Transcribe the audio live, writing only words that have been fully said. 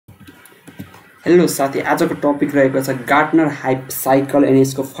Hello साथी, आजको topic रहेको छ गार्टनर हाइप साइकल एन्ड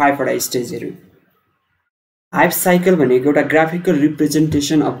यसको 5 वटा स्टेजहरू। हाइप साइकल भनेको एउटा graphical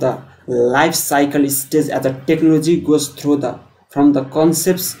representation of the life cycle stage as a technology goes through the from the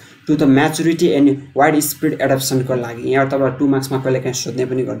concepts to the maturity and wide spread एडप्सनको लागि। यहाँ तपाईँ 2 मार्क्समा कहिलेकाहीँ सोध्ने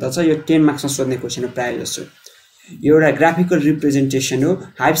पनि गर्दछ, यो 10 मार्क्समा सोध्ने क्वेसन हो प्रायः जसो। यो एउटा ग्राफिकल रिप्रेजेन्टेसन हो।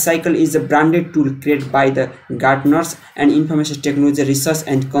 Hype cycle is a branded tool create by the गार्टनर्स and information technology research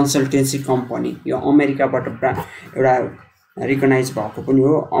and consultancy company. यो अमेरिकाबाट एउटा रिकगनाइज भएको पनि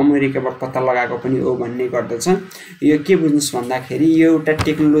हो, अमेरिकाबाट पत्ता लगाएको पनि हो भन्ने गर्दछ। यो के बुझ्नुहोस् भन्दाखेरि यो एउटा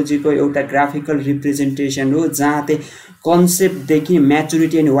टेक्नोलोजीको एउटा ग्राफिकल रिप्रेजेन्टेसन हो जहाँ चाहिँ कन्सेप्टदेखि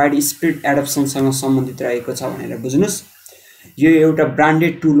म्याचुरिटी एन्ड वाइड स्प्रेड एडप्सनसँग सम्बन्धित रहेको छ भनेर बुझ्नुहोस्। यो एउटा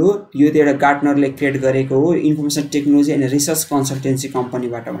ब्रान्डेड टुल हो, यो त एउटा गार्टनरले क्रिएट गरेको हो, information technology and research consultancy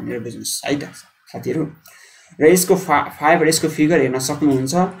कम्पनीबाट भनेर बुझ्नुहोस् है त साथीहरू। र यसको 5 यसको फिगर हेर्न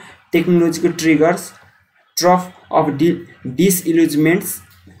सक्नुहुन्छ। टेक्नोलोजीको ट्रिगर्स, ट्रफ of डिसइल्युजमेन्ट्स,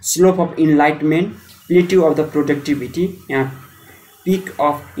 slope of इनलाइटमेन्ट, plateau of the productivity, यहाँ पिक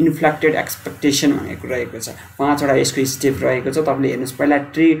अफ इन्फ्लेक्टेड एक्सपेक्टेसन भनेको रहेको छ। 5 वटा यसको स्टेप रहेको छ। तपाईँले हेर्नुहोस्, पहिला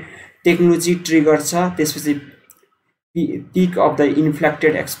टेक्नोलोजी ट्रिगर छ, त्यसपछि peak of the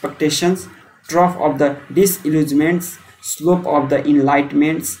inflected expectations, trough of the disillusionments, slope of the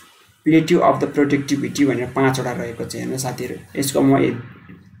enlightenments, plateau of the productivity भनेर 5 वटा रहेको छ। हेर्नु साथीहरू, यसको म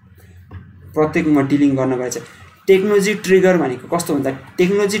प्रत्येक म डिलिङ गर्न गएछ। टेक्नोलोजी ट्रिगर भनेको कस्तो भन्दा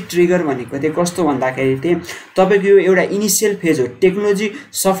टेक्नोलोजी ट्रिगर भनेको चाहिँ कस्तो भन्दाखेरि चाहिँ तपाईको यो एउटा इनिशियल फेज हो। टेक्नोलोजी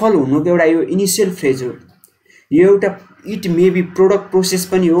सफल हुनुको एउटा यो इनिशियल फेज हो। यो एउटा it may be product process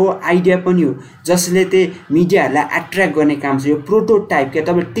पनि हो, आइडिया पनि हो, जसले चाहिँ मिडियाहरूलाई एट्र्याक्ट गर्ने काम छ। यो प्रोटोटाइप क्या,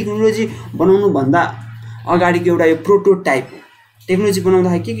 तपाईँ टेक्नोलोजी बनाउनु भन्दा अगाडिको एउटा यो प्रोटोटाइप। टेक्नोलोजी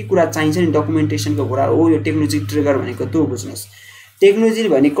बनाउँदाखेरि के कुरा चाहिन्छ नि, डकुमेन्टेसनको कुरा हो। यो टेक्नोलोजी ट्रिगर भनेको त्यो बुझ्नुहोस्। टेक्नोलोजी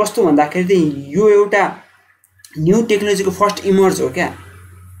भने कस्तो भन्दाखेरि चाहिँ यो एउटा न्यू टेक्नोलोजीको फर्स्ट इमर्ज हो क्या,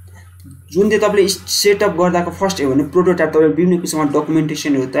 जुन चाहिँ तपाईँले सेटअप गर्दाको फर्स्ट हो भने प्रोटोटाइप। तपाईँले विभिन्न किसिमका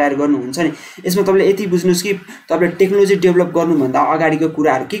डकुमेन्टेसनहरू तयार गर्नुहुन्छ नि, यसमा तपाईँले यति बुझ्नुहोस् कि तपाईँले टेक्नोलोजी डेभलप गर्नुभन्दा अगाडिको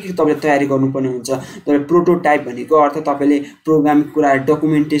कुराहरू के तपाईँले तयारी गर्नुपर्ने हुन्छ। तपाईँले प्रोटोटाइप भनेको अर्थ तपाईँले प्रोग्रामिङ कुराहरू,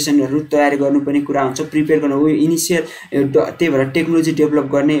 डकुमेन्टेसनहरू तयार गर्नुपर्ने कुरा हुन्छ, प्रिपेयर गर्नु हो। यो इनिसियल, त्यही भएर टेक्नोलोजी डेभलप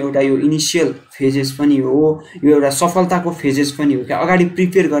गर्ने एउटा यो इनिसियल फेजेस पनि हो, यो एउटा सफलताको फेजेस पनि हो क्या, अगाडि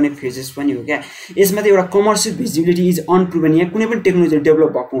प्रिपेयर गर्ने फेजेस पनि हो क्या। यसमा चाहिँ एउटा कमर्सियल भिजिबिलिटी इज अनप्रुभन। यहाँ कुनै पनि टेक्नोलोजी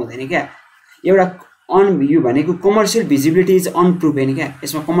डेभलप भएको हुँदैन क्या। एउटा यो भनेको कमर्सियल भिजिबिलिटी इज अनप्रुभेन क्या,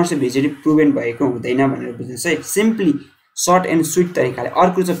 यसमा कमर्सियल भिजिबिलिटी प्रुभेन भएको हुँदैन भनेर बुझ्नुहोस् है, सिम्पली सर्ट एन्ड स्विट तरिकाले।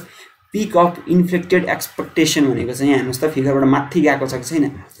 अर्को चाहिँ पिक अफ इन्फ्लेक्टेड एक्सपेक्टेसन भनेको चाहिँ यहाँ हेर्नुहोस् त, फिगरबाट माथि गएको छ कि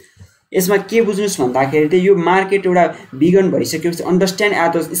छैन। यसमा के बुझ्नुहोस् भन्दाखेरि चाहिँ यो मार्केट एउटा बिगन भइसकेपछि understand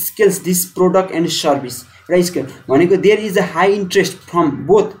at the scales this product and service. र स्केल भनेको there is a high interest from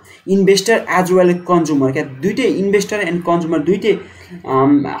both investor as well as consumer क्या। दुइटै इन्भेस्टर एन्ड कन्ज्युमर दुइटै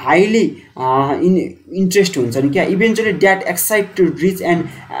हाइली इन्ट्रेस्ट हुन्छ नि क्या। Eventually that excite to reach and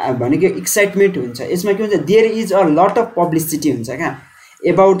भनेको excitement हुन्छ। यसमा के हुन्छ, there is a lot of publicity हुन्छ क्या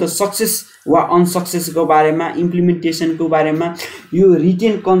एबाउट द सक्सेस वा अनसक्सेसको बारेमा, इम्प्लिमेन्टेसनको बारेमा, यो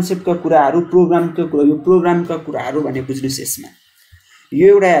रिटेन कन्सेप्टका कुराहरू, प्रोग्रामको कुरा, यो प्रोग्रामका कुराहरू भने बुझ्नुहोस्। यसमा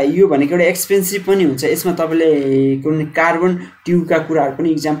यो भनेको एउटा एक्सपेन्सिभ पनि हुन्छ। यसमा तपाईँले कुनै कार्बन ट्युबका कुराहरू पनि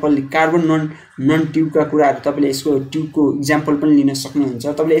इक्जाम्पल, कार्बन नन ट्युबका कुराहरू तपाईँले यसको ट्युबको इक्जाम्पल पनि लिन सक्नुहुन्छ।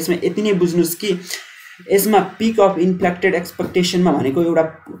 तपाईँले यसमा यति नै बुझ्नुहोस् कि यसमा पिक अफ इन्फ्लेक्टेड एक्सपेक्टेसनमा भनेको एउटा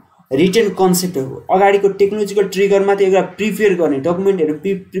रिटेन कन्सेप्ट हो। अगाडिको टेक्नोलोजिकल ट्रिगरमा चाहिँ एउटा प्रिपेयर गर्ने डकुमेन्टहरू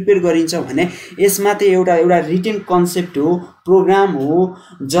प्रिपेयर गरिन्छ भने यसमा चाहिँ एउटा रिटेन कन्सेप्ट हो, प्रोग्राम हो,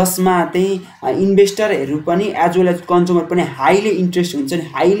 जसमा चाहिँ इन्भेस्टरहरू पनि एज वेल एज कन्ज्युमर पनि हाइली इन्ट्रेस्ट हुन्छ नि,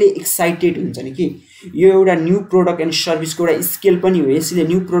 हाइली एक्साइटेड हुन्छ नि कि यो एउटा न्यू प्रोडक्ट एन्ड सर्भिसको एउटा स्केल पनि हो। यसले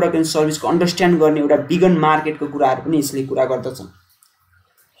न्यू प्रोडक्ट एन्ड सर्भिसको अन्डरस्ट्यान्ड गर्ने एउटा बिगन मार्केटको कुराहरू पनि यसले कुरा गर्दछ।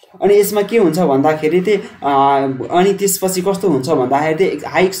 अनि यसमा के हुन्छ भन्दाखेरि चाहिँ अनि त्यसपछि कस्तो हुन्छ भन्दाखेरि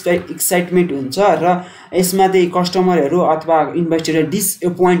चाहिँ हाई एक्साइटमेन्ट हुन्छ र यसमा चाहिँ कस्टमरहरू अथवा इन्भेस्टरहरू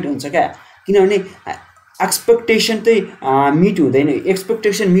डिसएपोइन्ट हुन्छ क्या, किनभने एक्सपेक्टेसन चाहिँ मिट हुँदैन।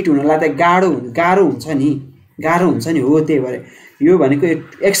 एक्सपेक्टेसन मिट हुनलाई त गाह्रो हुन्छ नि हो। त्यही भएर यो भनेको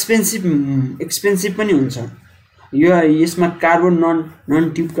एक्सपेन्सिभ पनि हुन्छ। यो यसमा कार्बन नन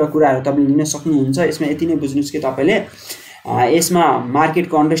ट्युबका कुराहरू तपाईँले लिन सक्नुहुन्छ। यसमा यति नै बुझ्नुहोस् कि तपाईँले यसमा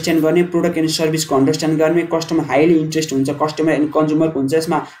मार्केटको अन्डरस्ट्यान्ड गर्ने, प्रोडक्ट एन्ड सर्भिसको अन्डरस्ट्यान्ड गर्ने, कस्टमर हाइली इन्ट्रेस्ट हुन्छ, कस्टमर एन्ड कन्ज्युमरको हुन्छ।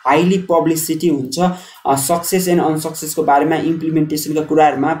 यसमा हाइली पब्लिसिटी हुन्छ, सक्सेस एन्ड अनसक्सेसको बारेमा, इम्प्लिमेन्टेसनका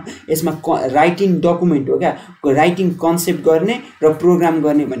कुराहरूमा। यसमा राइटिङ डकुमेन्ट हो क्या, राइटिङ कन्सेप्ट गर्ने र प्रोग्राम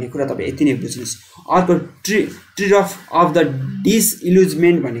गर्ने भन्ने कुरा तपाईँ यति नै बुझ्नुहोस्। अर्को ट्रिगर्स अफ द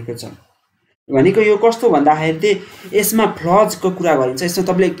डिसइल्युजमेन्ट भनेको छ। भनेको यो कस्तो भन्दाखेरि चाहिँ यसमा फ्लजको कुरा गरिन्छ। यसमा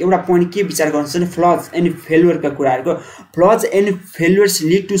तपाईँले एउटा पोइन्ट के विचार गर्नुहुन्छ भने फ्लज एन्ड फेलुअरका कुराहरूको फ्लज and फेलुअर्स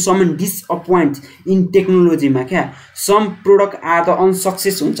lead to some disappoint in टेक्नोलोजीमा क्या some product are the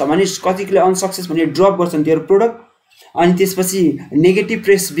unsuccess हुन्छ भने कतिले अनसक्सेस भने ड्रप गर्छन् त्यो प्रोडक्ट अनि त्यसपछि नेगेटिभ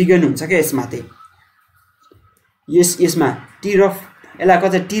प्रेस बिगन हुन्छ क्या यसमा चाहिँ यसमा टिरफ यसलाई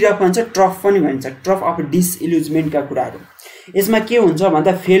कतै टिरफ भन्छ ट्रफ पनि भन्छ ट्रफ अफ डिसइल्युजमेन्टका कुराहरू यसमा के हुन्छ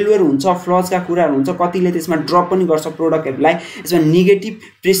भन्दा फेलुअर हुन्छ फ्लजका कुराहरू हुन्छ कतिले त्यसमा ड्रप पनि गर्छ प्रोडक्टहरूलाई यसमा नेगेटिभ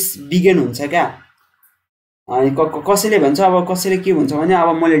प्रेस बिगन हुन्छ क्या अनि कसैले भन्छ अब कसैले के हुन्छ भने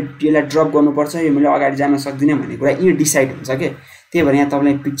अब मैले यसलाई ड्रप गर्नुपर्छ यो मैले अगाडि जान सक्दिनँ भन्ने कुरा यी डिसाइड हुन्छ के त्यही भएर यहाँ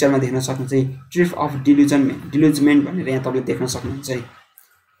तपाईँले पिक्चरमा देख्न सक्नुहुन्छ ट्रिफ अफ डिल्युजमेन्ट भनेर यहाँ तपाईँले देख्न सक्नुहुन्छ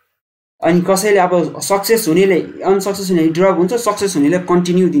अनि कसैले अब सक्सेस हुनेले अनसक्सेस हुनेले ड्रप हुन्छ सक्सेस हुनेले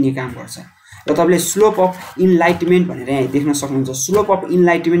कन्टिन्यू दिने काम गर्छ र तपाईँले स्लोप अफ इनलाइटमेन्ट भनेर यहाँ देख्न सक्नुहुन्छ स्लोप अफ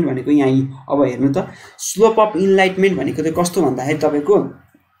इनलाइटमेन्ट भनेको यहाँ अब हेर्नु त स्लोप अफ इनलाइटमेन्ट भनेको चाहिँ कस्तो भन्दाखेरि तपाईँको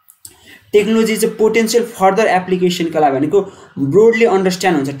टेक्नोलोजी चाहिँ पोटेन्सियल फर्दर एप्लिकेसनका लागि भनेको ब्रोडली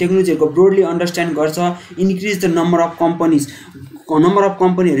अन्डरस्ट्यान्ड हुन्छ टेक्नोलोजीहरूको ब्रोडली अन्डरस्ट्यान्ड गर्छ इन्क्रिज द नम्बर अफ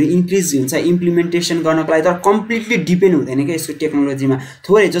कम्पनीहरू इन्क्रिज हुन्छ इम्प्लिमेन्टेसन गर्नको लागि तर कम्प्लिटली डिपेन्ड हुँदैन क्या यसको टेक्नोलोजीमा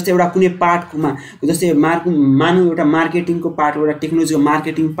थोरै जस्तै एउटा कुनै पार्टमा जस्तै मानौँ एउटा मार्केटिङको पार्ट एउटा टेक्नोलोजीको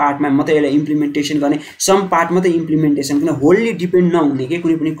मार्केटिङ पार्टमा मात्रै यसलाई इम्प्लिमेन्टेसन गर्ने सम पार्ट मात्रै इम्प्लिमेन्टेसन किन होल्ली डिपेन्ड नहुने के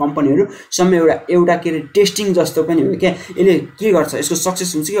कुनै पनि कम्पनीहरू सम एउटा के अरे टेस्टिङ जस्तो पनि हो क्या यसले के गर्छ यसको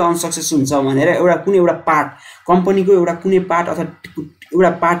सक्सेस हुन्छ कि अनसक्सेस हुन्छ भनेर एउटा कुनै एउटा पार्ट कम्पनीको एउटा कुनै पार्ट अथवा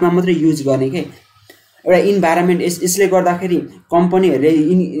एउटा पार्टमा मात्रै युज गर्ने के एउटा इन्भाइरोमेन्ट यसले गर्दाखेरि कम्पनीहरूले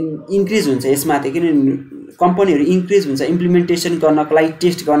इन्क्रिज हुन्छ यसमा चाहिँ किनभने कम्पनीहरू इन्क्रिज हुन्छ इम्प्लिमेन्टेसन गर्नको लागि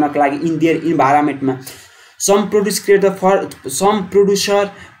टेस्ट गर्नको लागि in their इन्भाइरोमेन्टमा some producer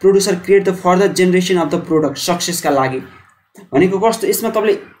create the further generation of the product सक्सेसका लागि भनेको कस्तो यसमा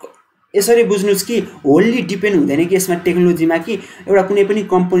तपाईँले यसरी बुझ्नुहोस् कि होल्ली डिपेन्ड हुँदैन कि यसमा टेक्नोलोजीमा कि एउटा कुनै पनि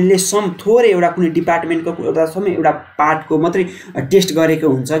कम्पनीले थोरै एउटा कुनै डिपार्टमेन्टको एउटा पार्टको मात्रै टेस्ट गरेको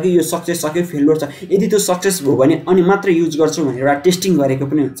हुन्छ कि यो सक्सेस सक्यो फेलुअर छ यदि त्यो सक्सेस भयो भने अनि मात्रै युज गर्छु भनेर एउटा टेस्टिङ गरेको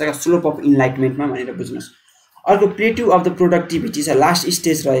पनि हुन्छ क्या स्लोप अफ इनलाइटमेन्टमा भनेर बुझ्नुहोस् अर्को प्लेट्यू अफ द प्रोडक्टिभिटी छ लास्ट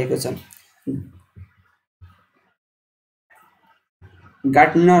स्टेज रहेको छ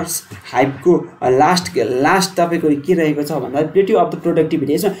गार्टनर्स हाइपको लास्ट तपाईँको के रहेको छ भन्दा प्लेट्यू अफ द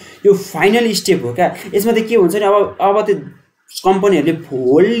प्रोडक्टिभिटी यसमा यो फाइनल स्टेप हो क्या यसमा चाहिँ के हुन्छ नि अब त्यो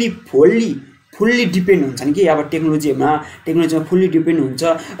कम्पनीहरूले फुल्ली डिपेन्ड हुन्छन् कि अब टेक्नोलोजीमा फुल्ली डिपेन्ड हुन्छ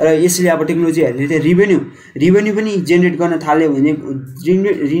र यसले अब टेक्नोलोजीहरूले चाहिँ रिभेन्यू पनि जेनेरेट गर्न थाल्यो भने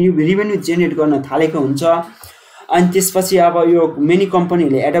रिभेन्यू जेनेरेट गर्न थालेको हुन्छ अनि त्यसपछि अब यो मेनी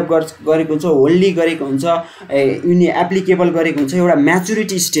कम्पनीहरूले एडप्ट गरेको हुन्छ होल्ली गरेको हुन्छ यिनी एप्लिकेबल गरेको हुन्छ एउटा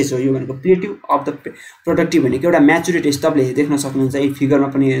म्याचुरिटी स्टेज हो यो भनेको प्लेट्यू अफ द प्रोडक्टिभ भनेको एउटा म्याचुरिटी तपाईँले देख्न सक्नुहुन्छ यो फिगरमा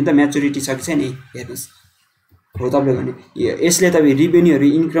पनि हेर्नु त म्याचुरिटी छ कि छैन हेर्नुहोस् हो तपाईँले भने यसले तपाईँ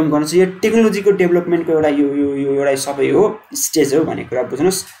रिभेन्यूहरू इन्कम गर्न सक्छ यो टेक्नोलोजीको डेभलपमेन्टको एउटा यो एउटा सबै हो स्टेज हो भन्ने कुरा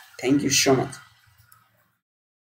बुझ्नुहोस् थ्याङ्क यू सो मच